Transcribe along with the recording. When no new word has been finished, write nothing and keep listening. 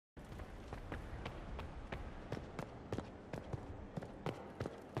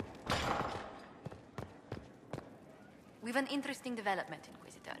We've an interesting development,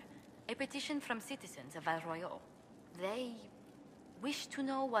 Inquisitor. A petition from citizens of Val Royeaux. They wish to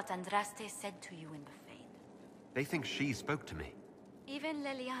know what Andraste said to you in the Fade. They think she spoke to me. Even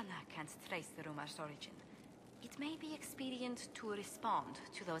Leliana can't trace the rumor's origin. It may be expedient to respond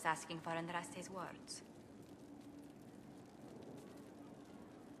to those asking for Andraste's words.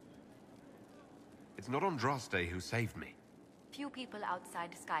 It's not Andraste who saved me. Few people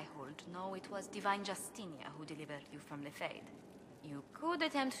outside Skyhold know it was Divine Justinia who delivered you from the Fade. You could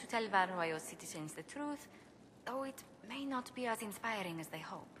attempt to tell Val Royeaux citizens the truth, though it may not be as inspiring as they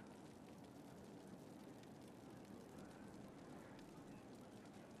hope.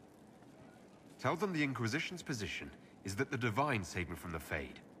 Tell them the Inquisition's position is that the Divine saved me from the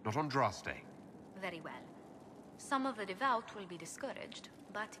Fade, not Andraste. Very well. Some of the devout will be discouraged,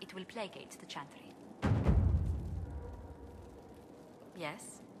 but it will placate the Chantry.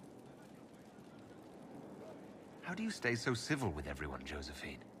 Yes? How do you stay so civil with everyone,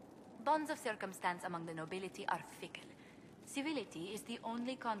 Josephine? Bonds of circumstance among the nobility are fickle. Civility is the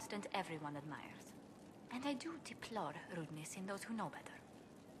only constant everyone admires. And I do deplore rudeness in those who know better.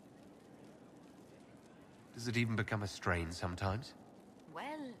 Does it even become a strain sometimes?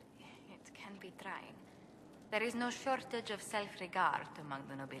 Well, it can be trying. There is no shortage of self-regard among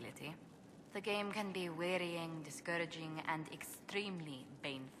the nobility. The game can be wearying, discouraging, and extremely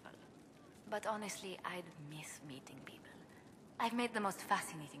baneful. But honestly, I'd miss meeting people. I've made the most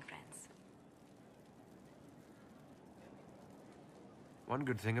fascinating friends. One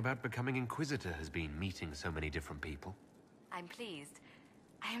good thing about becoming Inquisitor has been meeting so many different people. I'm pleased.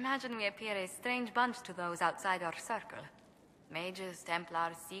 I imagine we appear a strange bunch to those outside our circle. Mages,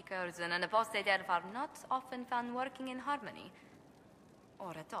 Templars, Seekers, and an apostate elf are not often found working in harmony.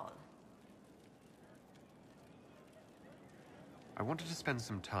 Or at all. I wanted to spend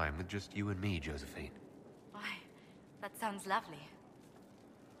some time with just you and me, Josephine. Why, that sounds lovely.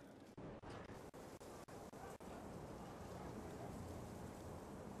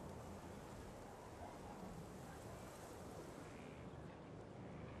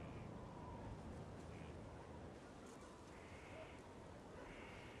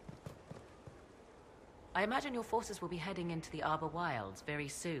 I imagine your forces will be heading into the Arbor Wilds very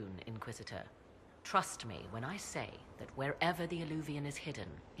soon, Inquisitor. Trust me when I say that wherever the Alluvian is hidden,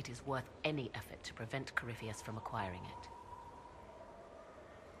 it is worth any effort to prevent Corypheus from acquiring it.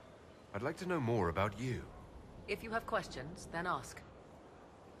 I'd like to know more about you. If you have questions, then ask.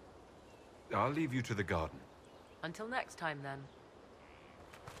 I'll leave you to the garden. Until next time, then.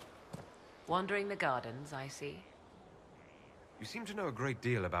 Wandering the gardens, I see. You seem to know a great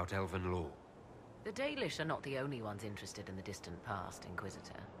deal about elven law. The Dalish are not the only ones interested in the distant past,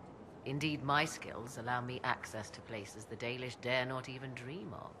 Inquisitor. Indeed, my skills allow me access to places the Dalish dare not even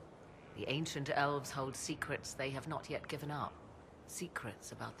dream of. The ancient elves hold secrets they have not yet given up.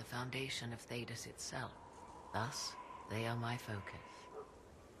 Secrets about the foundation of Thedas itself. Thus, they are my focus.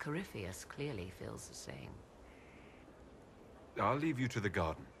 Corypheus clearly feels the same. I'll leave you to the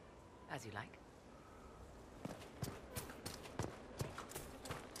garden. As you like.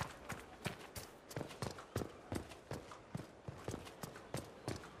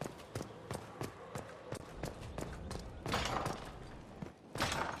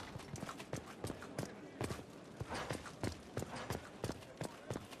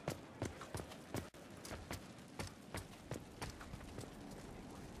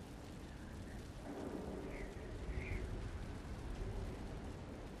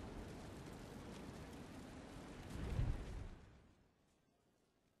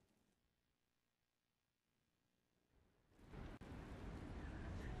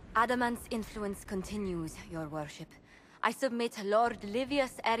 Adamant's influence continues, your worship. I submit Lord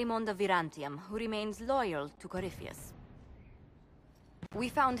Livius Erimond of Virantium, who remains loyal to Corypheus. We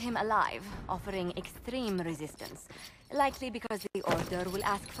found him alive, offering extreme resistance, likely because the Order will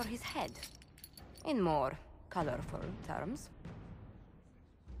ask for his head. In more colorful terms.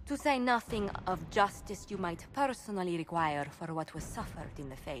 To say nothing of justice you might personally require for what was suffered in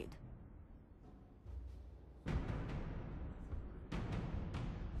the Fade.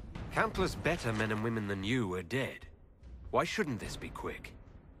 Countless better men and women than you are dead. Why shouldn't this be quick?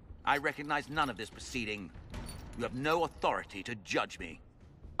 I recognize none of this proceeding. You have no authority to judge me.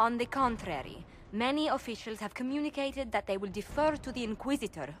 On the contrary, many officials have communicated that they will defer to the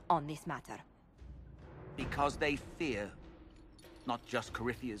Inquisitor on this matter. Because they fear. Not just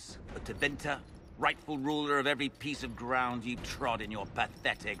Corypheus, but Tevinter, rightful ruler of every piece of ground you trod in your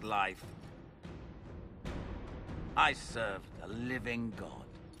pathetic life. I serve the living God.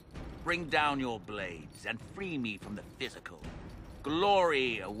 Bring down your blades and free me from the physical.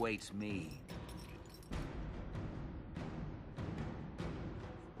 Glory awaits me.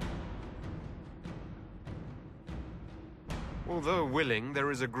 Although willing, there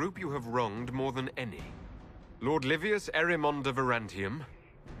is a group you have wronged more than any. Lord Livius Erimond of Virantium.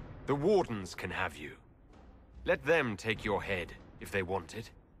 The Wardens can have you. Let them take your head, if they want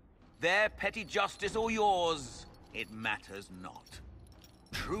it. Their petty justice or yours, it matters not.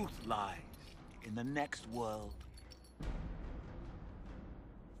 Truth lies in the next world.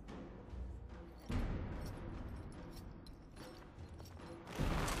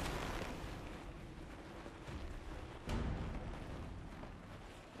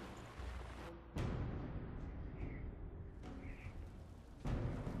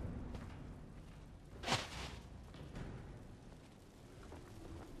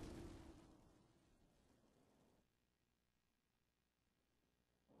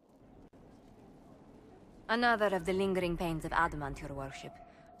 Another of the lingering pains of Adamant, your worship.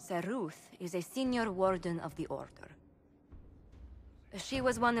 Sir Ruth is a senior warden of the Order. She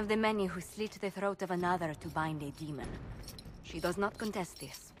was one of the many who slit the throat of another to bind a demon. She does not contest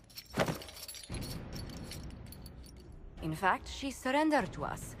this. In fact, she surrendered to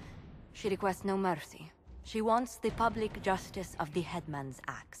us. She requests no mercy. She wants the public justice of the headman's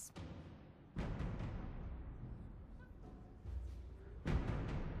axe.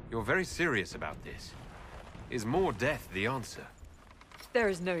 You're very serious about this. Is more death the answer? There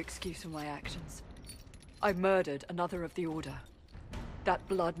is no excuse for my actions. I murdered another of the Order. That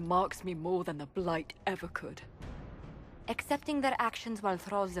blood marks me more than the Blight ever could. Accepting their actions while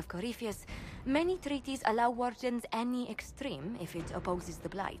thralls of Corypheus, many treaties allow wardens any extreme if it opposes the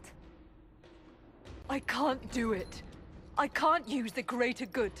Blight. I can't do it. I can't use the greater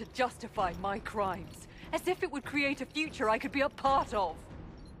good to justify my crimes, as if it would create a future I could be a part of.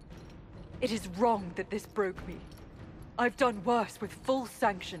 It is wrong that this broke me. I've done worse with full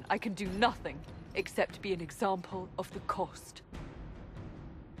sanction. I can do nothing except be an example of the cost.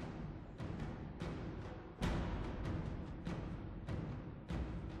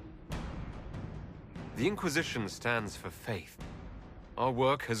 The Inquisition stands for faith. Our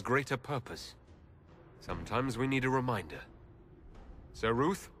work has greater purpose. Sometimes we need a reminder. Sir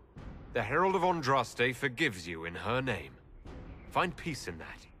Ruth, the Herald of Andraste forgives you in her name. Find peace in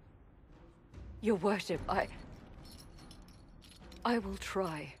that. Your worship, I will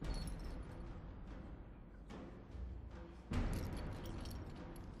try.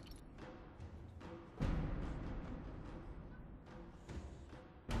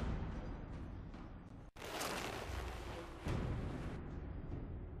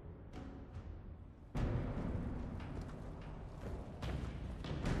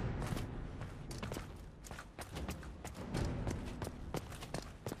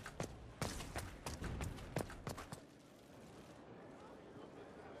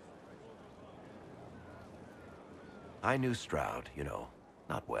 I knew Stroud, you know,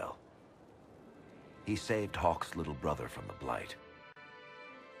 not well. He saved Hawke's little brother from the Blight.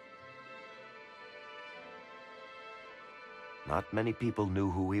 Not many people knew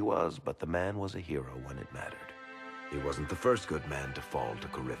who he was, but the man was a hero when it mattered. He wasn't the first good man to fall to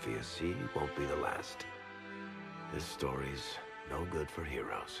Corypheus. He won't be the last. This story's no good for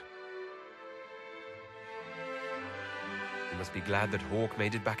heroes. You must be glad that Hawke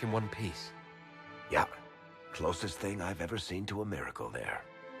made it back in one piece. Yeah. Closest thing I've ever seen to a miracle there.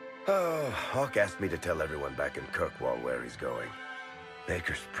 Oh, Hawke asked me to tell everyone back in Kirkwall where he's going.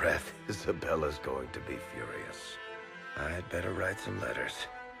 Baker's breath. Isabella's going to be furious. I'd better write some letters.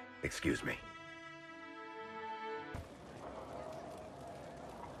 Excuse me.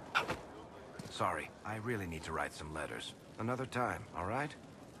 Sorry, I really need to write some letters. Another time, all right?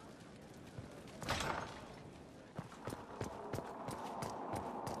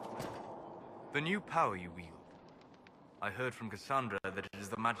 The new power you wield. I heard from Cassandra that it is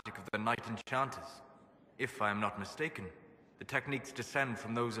the magic of the Knight Enchanters. If I am not mistaken, the techniques descend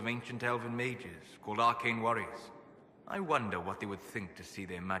from those of ancient elven mages, called arcane warriors. I wonder what they would think to see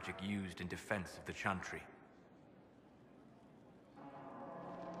their magic used in defense of the Chantry.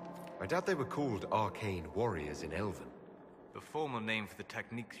 I doubt they were called arcane warriors in Elven. The formal name for the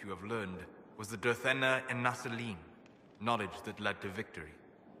techniques you have learned was the Durthena and Nassaline, knowledge that led to victory.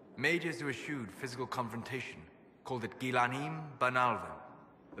 Mages who eschewed physical confrontation called it Gilanim Banalvan,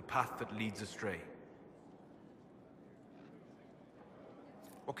 the path that leads astray.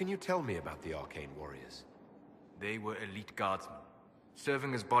 What can you tell me about the arcane warriors? They were elite guardsmen,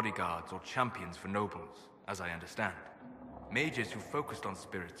 serving as bodyguards or champions for nobles, as I understand. Mages who focused on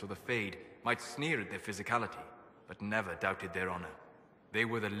spirits or the Fade might sneer at their physicality, but never doubted their honor. They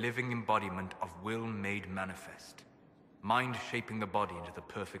were the living embodiment of will made manifest. Mind shaping the body into the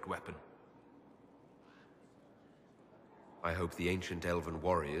perfect weapon. I hope the ancient elven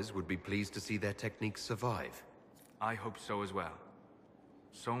warriors would be pleased to see their techniques survive. I hope so as well.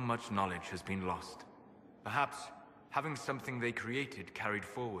 So much knowledge has been lost. Perhaps having something they created carried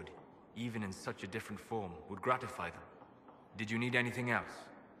forward, even in such a different form, would gratify them. Did you need anything else?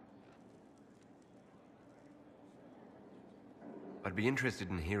 I'd be interested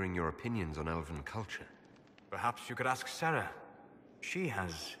in hearing your opinions on elven culture. Perhaps you could ask Sarah. She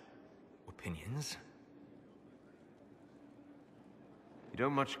has opinions. You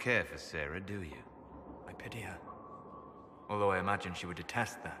don't much care for Sarah, do you? I pity her. Although I imagine she would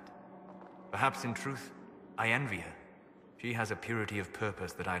detest that. Perhaps in truth, I envy her. She has a purity of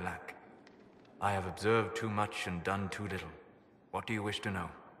purpose that I lack. I have observed too much and done too little. What do you wish to know?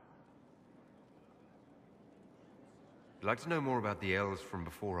 I'd like to know more about the elves from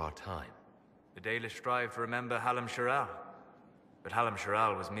before our time. The Dalish strive to remember Hallam Sharal. But Hallam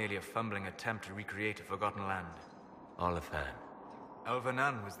Sharal was merely a fumbling attempt to recreate a forgotten land. Arlathan.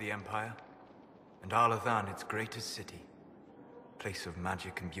 Elvanan was the empire, and Arlathan its greatest city. Place of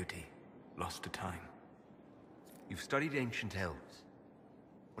magic and beauty, lost to time. You've studied ancient elves.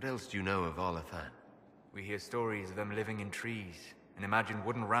 What else do you know of Arlathan? We hear stories of them living in trees, and imagine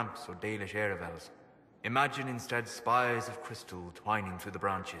wooden ramps or Dalish Erebels. Imagine instead spires of crystal twining through the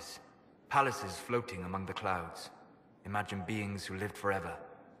branches, palaces floating among the clouds. Imagine beings who lived forever,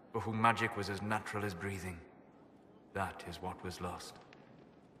 for whom magic was as natural as breathing. That is what was lost.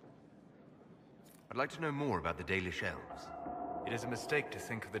 I'd like to know more about the Dalish elves. It is a mistake to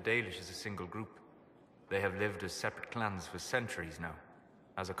think of the Dalish as a single group. They have lived as separate clans for centuries now.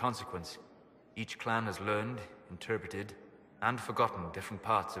 As a consequence, each clan has learned, interpreted, and forgotten different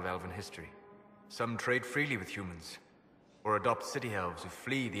parts of elven history. Some trade freely with humans, or adopt city elves who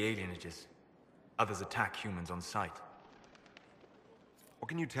flee the alienages. Others attack humans on sight. What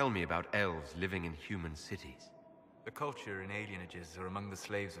can you tell me about elves living in human cities? The culture in alienages or among the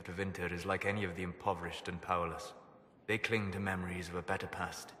slaves of Tevinter is like any of the impoverished and powerless. They cling to memories of a better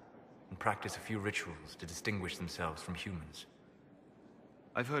past, and practice a few rituals to distinguish themselves from humans.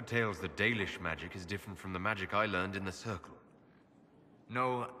 I've heard tales that Dalish magic is different from the magic I learned in the Circle.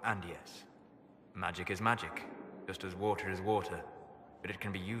 No and yes. Magic is magic, just as water is water, but it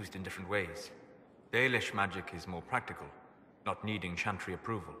can be used in different ways. Dalish magic is more practical, not needing chantry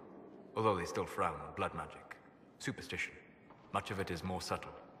approval, although they still frown on blood magic. Superstition. Much of it is more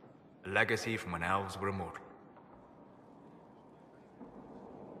subtle. A legacy from when elves were immortal.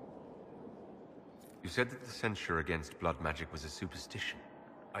 You said that the censure against blood magic was a superstition.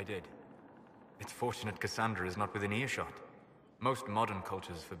 I did. It's fortunate Cassandra is not within earshot. Most modern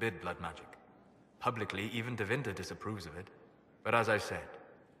cultures forbid blood magic. Publicly, even Tevinter disapproves of it. But as I said,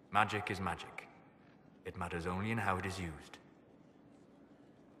 magic is magic. It matters only in how it is used.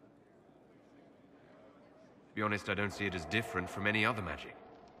 To be honest, I don't see it as different from any other magic.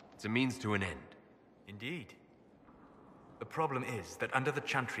 It's a means to an end. Indeed. The problem is that under the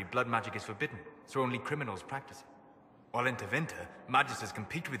Chantry, blood magic is forbidden, so only criminals practice it. While in Tevinter, magisters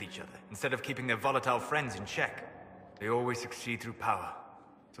compete with each other, instead of keeping their volatile friends in check. They always succeed through power,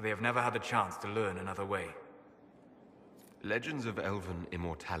 so they have never had the chance to learn another way. Legends of elven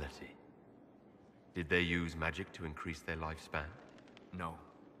immortality. Did they use magic to increase their lifespan? No.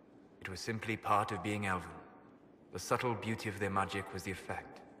 It was simply part of being elven. The subtle beauty of their magic was the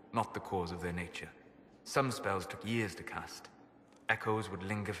effect, not the cause of their nature. Some spells took years to cast. Echoes would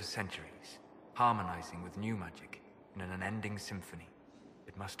linger for centuries, harmonizing with new magic in an unending symphony.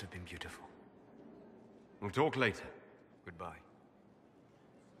 It must have been beautiful. We'll talk later. Goodbye.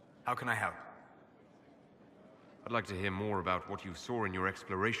 How can I help? I'd like to hear more about what you saw in your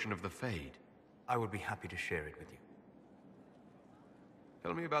exploration of the Fade. I would be happy to share it with you.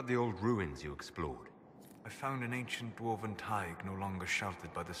 Tell me about the old ruins you explored. I found an ancient dwarven thaig no longer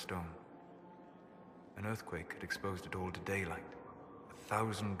sheltered by the stone. An earthquake had exposed it all to daylight.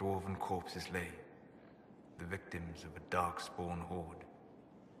 1,000 dwarven corpses lay, the victims of a dark-spawn horde.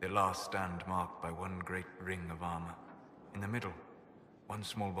 Their last stand marked by one great ring of armor. In the middle, one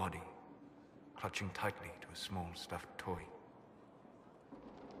small body, clutching tightly to a small stuffed toy.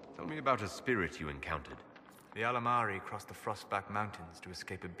 Tell me about a spirit you encountered. The Alamari crossed the Frostback Mountains to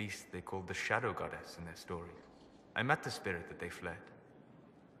escape a beast they called the Shadow Goddess in their story. I met the spirit that they fled.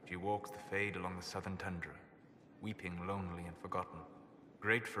 She walks the Fade along the southern tundra, weeping lonely and forgotten.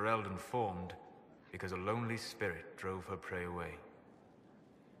 Great Ferelden formed because a lonely spirit drove her prey away.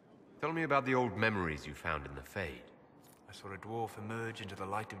 Tell me about the old memories you found in the Fade. I saw a dwarf emerge into the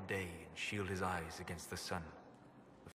light of day and shield his eyes against the sun.